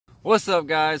What's up,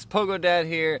 guys? Pogo Dad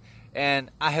here, and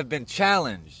I have been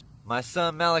challenged. My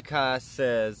son Malachi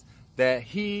says that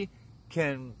he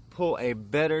can pull a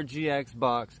better GX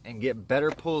box and get better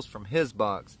pulls from his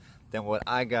box than what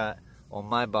I got on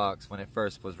my box when it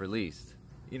first was released.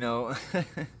 You know,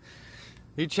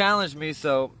 he challenged me,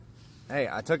 so hey,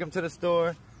 I took him to the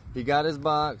store. He got his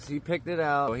box, he picked it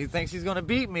out. He thinks he's gonna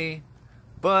beat me,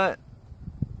 but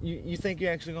you think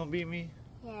you're actually gonna beat me?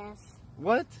 Yes.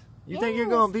 What? You think you're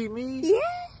gonna beat me?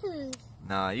 Yes.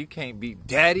 Nah, you can't beat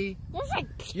Daddy. Yes, I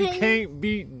can. You can't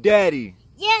beat Daddy.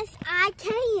 Yes, I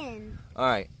can.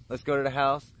 Alright, let's go to the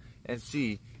house and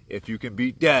see if you can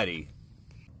beat Daddy.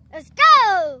 Let's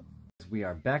go. We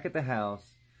are back at the house.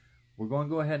 We're going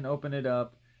to go ahead and open it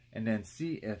up and then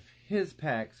see if his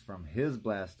packs from his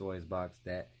Blastoise box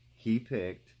that he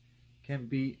picked can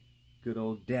beat good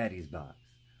old Daddy's box.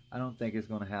 I don't think it's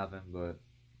going to happen, but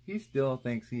he still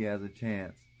thinks he has a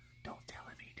chance. Don't tell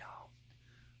him he don't.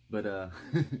 But,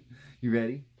 you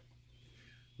ready?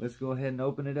 Let's go ahead and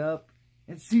open it up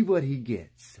and see what he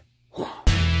gets.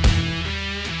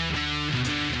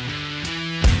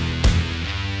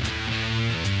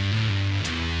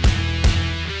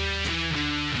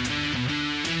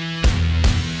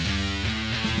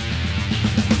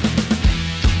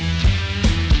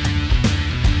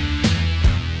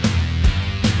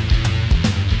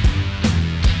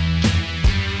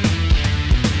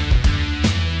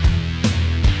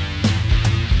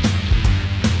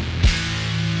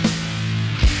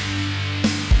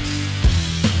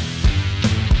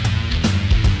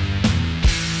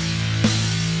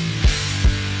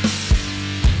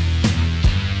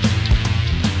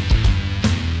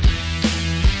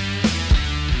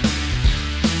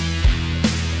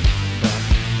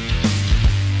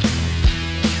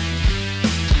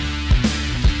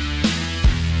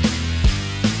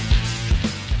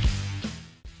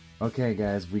 Okay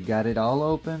guys, we got it all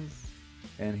open,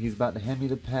 and he's about to hand me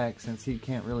the pack. Since he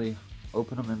can't really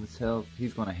open them himself,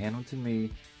 he's going to hand them to me.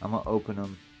 I'm going to open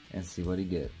them and see what he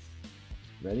gets.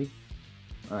 Ready?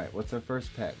 Alright, what's our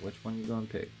first pack? Which one you going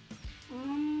to pick?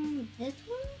 This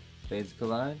one? Fates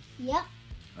Collide? Yep.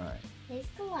 Alright. Fates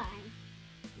Collide.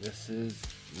 This is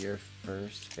your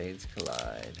first Fates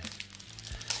Collide.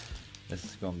 This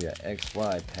is going to be an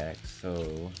XY pack,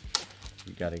 so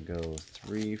you gotta go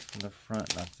 3 from the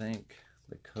front, and I think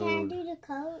the code. Can I do the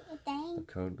code thing? The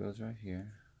code goes right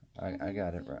here. I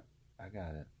got it right. I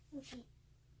got it. Okay.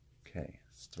 Okay,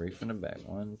 it's 3 from the back.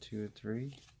 1, 2,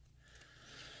 3.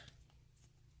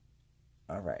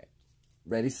 All right,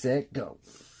 ready, set, go.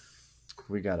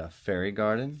 We got a Fairy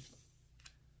Garden,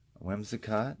 a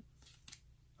Whimsicott,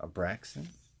 a Braxton,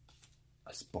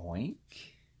 a Spoink,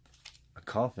 a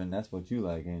Coffin. That's what you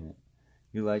like, ain't it?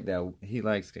 You like that? He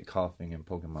likes coughing in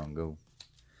Pokemon Go.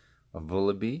 A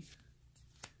Vullaby,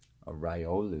 a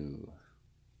Riolu.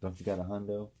 Don't you got a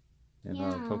Hundo in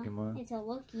Pokemon? It's a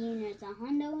Lucky and it's a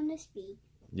Hundo and a Speed.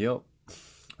 Yep.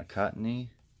 A Cottony.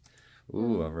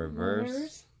 Ooh, a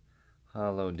reverse.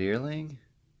 Hollow Deerling.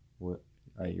 What?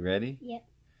 Are you ready? Yep.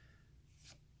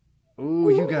 Ooh,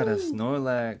 you got a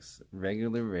Snorlax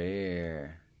regular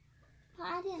rare.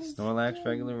 Snorlax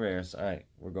regular rares. Alright,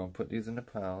 we're going to put these in the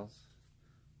piles.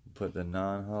 Put the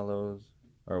non-hollows,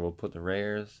 or we'll put the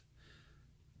rares,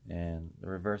 and the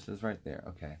reverses right there.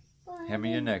 Okay. Hand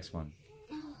me your next one.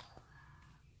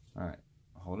 Alright,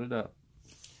 hold it up.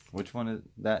 Which one is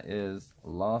that? Is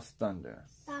Lost Thunder.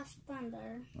 Lost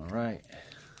Thunder. Alright.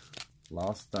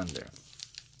 Lost Thunder.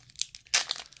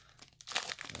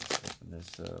 Let's open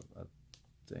this up. I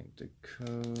think the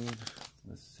code,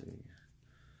 let's see.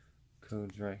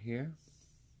 Code's right here.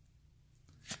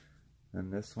 And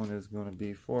this one is going to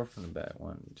be 4 from the back.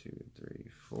 1, 2, 3,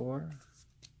 4.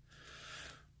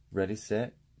 Ready,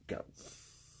 set, go.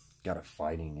 Got a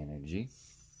Fighting Energy,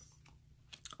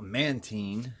 a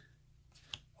Mantine,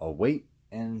 a Wait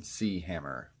and See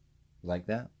Hammer. Like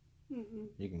that? Mm-mm.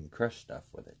 You can crush stuff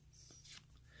with it.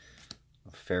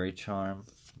 A Fairy Charm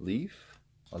Leaf,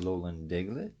 a Alolan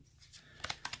Diglett,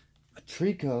 a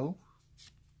Trico,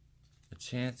 a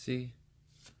Chansey,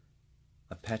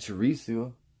 a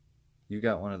Pachirisu. You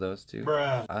got one of those too?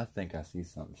 Bruh. I think I see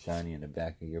something shiny in the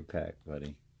back of your pack,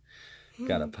 buddy.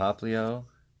 Got a Poplio,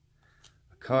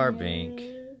 a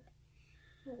Carbink,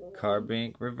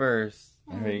 Carbink reverse.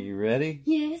 Are you ready?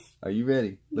 Yes. Are you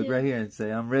ready? Look right here and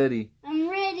say, I'm ready. I'm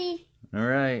ready. All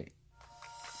right.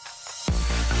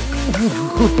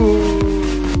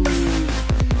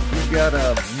 You got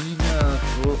a Mina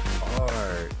Full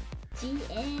Art.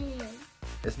 GX.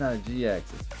 It's not a GX,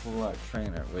 it's a Full Art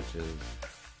Trainer, which is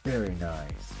very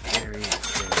nice. Very, very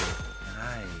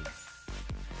nice.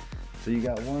 So you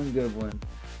got one good one.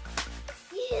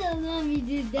 Yeah, Mommy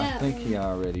did that. I think one. he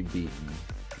already beat me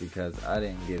because I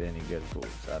didn't get any good pulls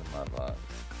out of my box.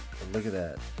 But look at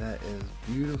that. That is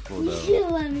beautiful, You though.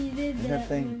 should let me did Isn't that. that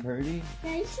thing one. pretty?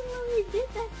 Yeah, you should let me did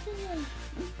that thing.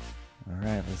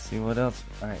 Alright, let's see what else.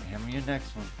 Alright, hand me your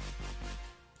next one.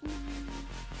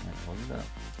 Alright, hold it up.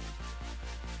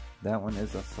 That one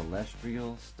is a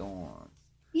Celestial Storm.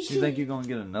 You think you're going to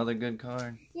get another good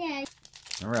card? Yeah.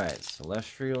 Alright,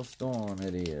 Celestial Storm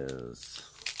it is.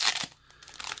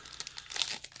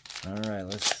 Alright,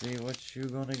 let's see what you're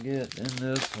going to get in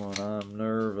this one. I'm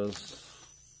nervous.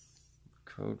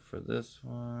 Code for this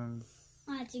one.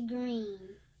 Oh, it's a green.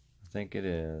 I think it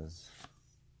is.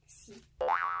 Let's see.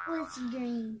 What's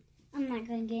green? I'm not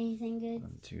going to get anything good.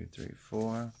 1, 2, 3,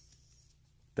 4.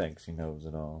 Thanks, he knows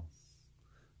it all.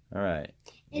 Alright,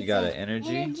 you got an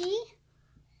energy,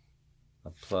 a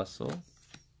Plusle,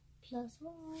 Plus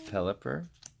one. Pelipper,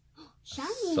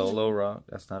 Shiny. Solo Rock,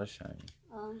 that's not a shiny,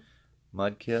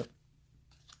 Mudkip,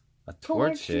 a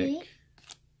Torchic,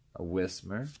 a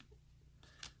Whismur,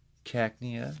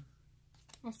 Cacnea,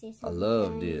 I see a some.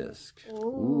 Love Disc,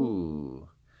 Ooh.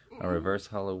 a Reverse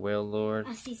Hollow Whale Lord,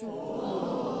 I see some.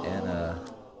 and I'm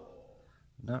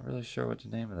not really sure what the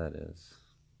name of that is.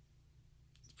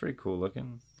 It's pretty cool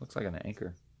looking. Looks like an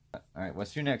anchor. Alright,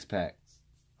 what's your next pack?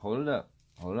 Hold it up.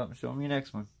 Hold it up and show me your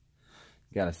next one.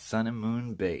 You got a Sun and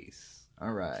Moon base.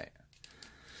 Alright.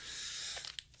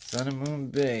 Sun and Moon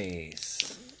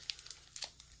base.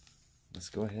 Let's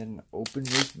go ahead and open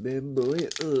this bad boy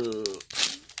up.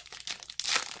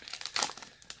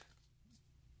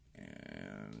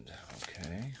 And,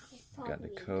 okay. Got the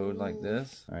code like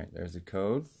this. Alright, there's the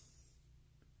code.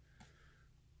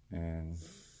 And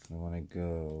we want to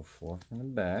go 4 from the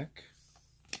back.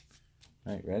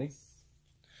 Alright, ready?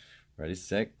 Ready,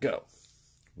 set, go.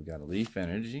 We got a Leaf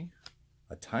Energy,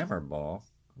 a Timer Ball.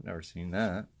 I've never seen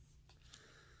that.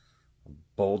 A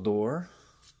Boldore.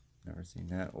 Never seen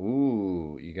that.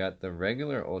 Ooh, you got the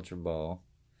regular Ultra Ball.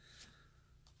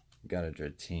 You got a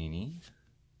Dratini,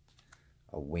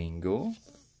 a Wingull,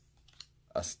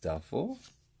 a Stuffle,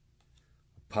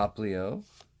 a Poplio,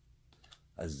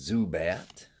 a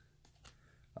Zubat,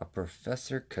 a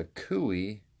Professor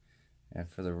Kakui, and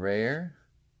for the rare,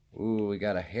 ooh, we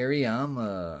got a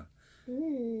Hariyama.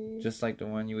 Ooh. Just like the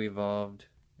one you evolved.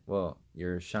 Well,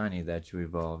 your shiny that you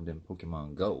evolved in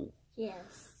Pokemon Go.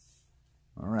 Yes.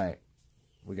 Alright.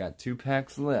 We got 2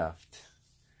 packs left.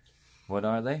 What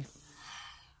are they?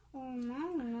 I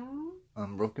don't know.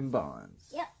 Unbroken Bonds.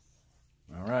 Yep.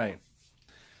 Alright.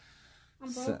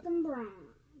 Unbroken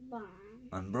bond.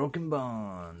 Unbroken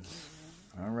Bonds.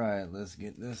 Alright, let's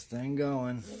get this thing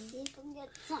going. Let's see if we get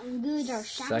something good or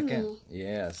shiny.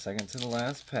 Second to the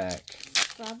last pack.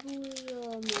 Probably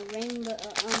a rainbow,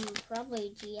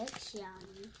 probably GX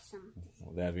shiny. Something.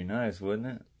 Well, that'd be nice, wouldn't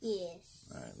it? Yes.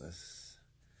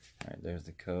 Alright, there's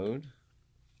the code.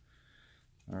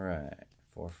 Alright,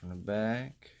 4 from the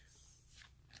back.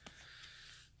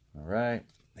 Alright,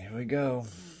 here we go.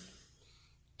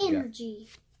 Energy.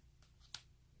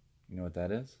 You know what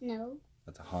that is? No.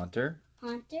 That's a Haunter,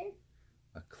 Hunter.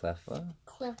 a Cleffa,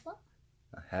 Cleffa.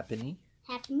 a Happiny,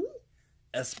 Happy.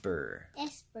 Esper,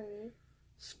 Esper.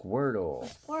 Squirtle.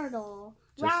 Squirtle.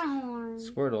 Just-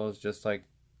 Rhyhorn. Squirtle is just like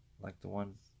the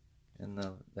one in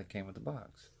that came with the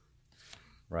box.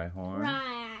 Rhyhorn,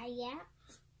 Riot.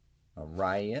 a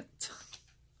Riot,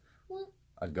 What?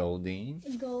 a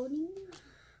Goldeen, Golden.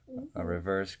 a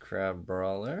Reverse Crab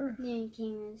Brawler, Then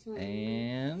came this one.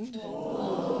 and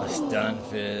a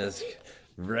Stunfisk.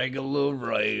 Regular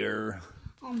rare.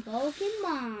 On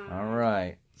Pokemon.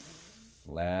 Alright.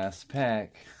 Last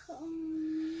pack.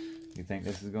 You think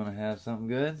this is going to have something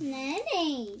good?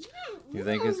 Nothing. You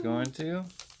think it's going to?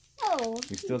 No.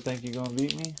 You still think you're going to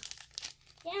beat me?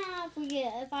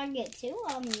 Yeah, if I get 2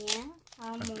 of them, yeah.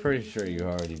 I'm pretty sure you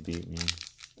already beat me.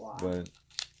 Wow. But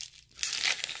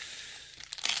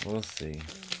we'll see.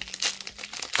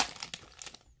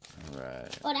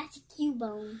 Alright. Oh, that's a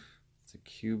Cubone. It's a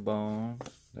Cubone.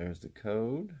 There's the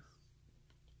code.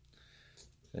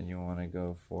 Then you want to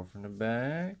go 4 from the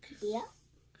back. Yep.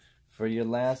 For your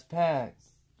last pack.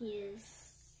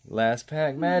 Yes. Last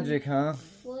pack magic, huh?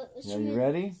 Are you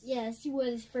ready? Yeah, let's see what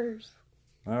is first.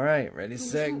 Alright, ready,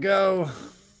 set, go!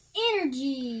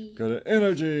 Energy. Go to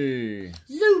energy!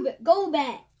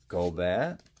 Zubat.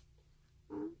 Golbat.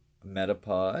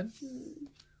 Metapod.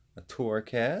 A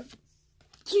Torcat.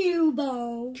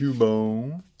 Cubone.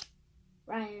 Cubone.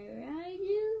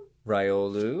 Raidu.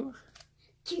 Riolu.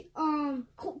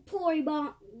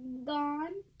 Porygon.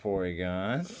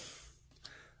 Porygon.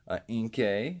 A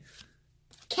Inkay.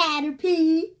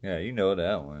 Caterpie. Yeah, you know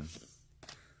that one.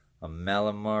 a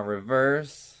Malamar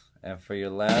reverse, and for your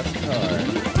last card.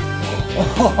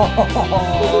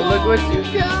 Oh, look what you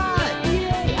got!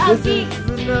 Yay, This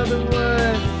is another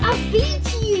one. I beat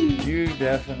you! You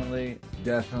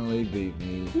definitely beat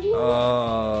me.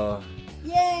 Oh,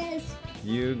 Yes!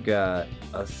 you got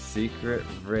a secret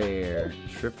rare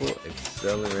triple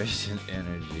acceleration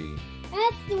energy.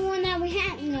 That's the one that we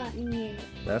haven't gotten yet.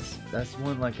 That's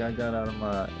one like I got out of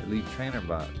my Elite Trainer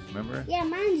box. Remember? Yeah,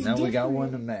 mine's Now different. we got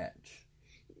one to match.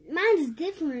 Mine's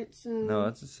different, so... No,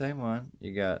 it's the same one.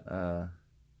 You got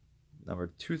number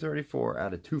 234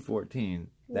 out of 214.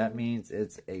 That means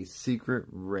it's a secret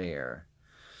rare.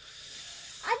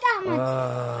 I got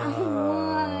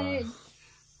my...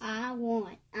 I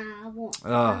won.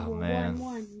 Oh, man.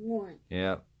 Won.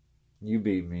 Yep. You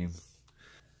beat me.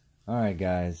 Alright,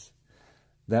 guys.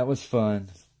 That was fun.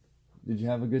 Did you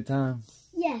have a good time?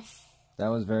 Yes. That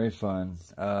was very fun.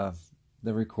 The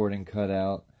recording cut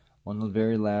out on the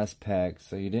very last pack,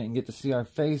 so you didn't get to see our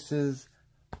faces,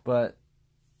 but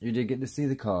you did get to see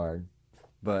the card.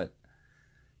 But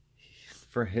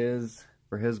for his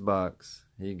box,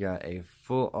 he got a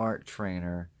full art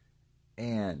trainer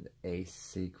and a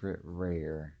secret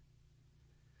rare.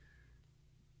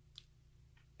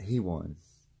 He won.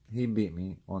 He beat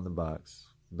me on the box.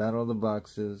 Battle of the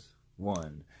boxes,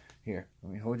 won. Here,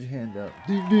 let me hold your hand up.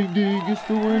 Ding, ding, ding, it's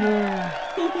the winner.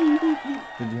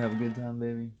 Did you have a good time,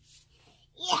 baby?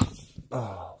 Yes.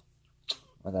 Oh,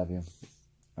 I love you.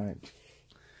 Alright.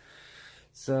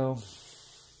 So,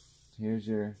 here's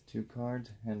your 2 cards.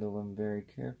 Handle them very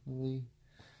carefully.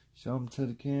 Show them to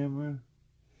the camera.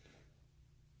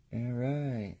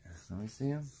 Alright. Let me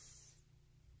see them.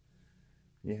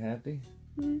 You happy?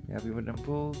 You happy with them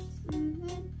pulls?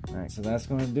 Alright, so that's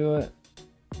going to do it.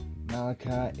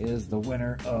 Malachi is the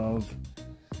winner of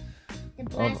the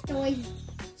Blastoise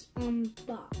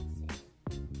box.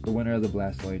 The winner of the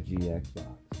Blastoise GX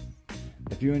box.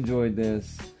 If you enjoyed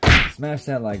this, smash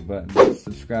that like button,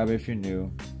 subscribe if you're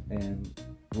new, and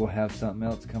we'll have something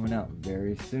else coming out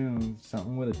very soon.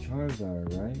 Something with a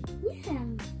Charizard, right? Yeah.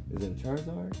 Is it a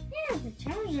Charizard? Yeah, it's a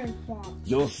Charizard box.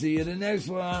 You'll see you in the next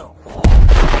one.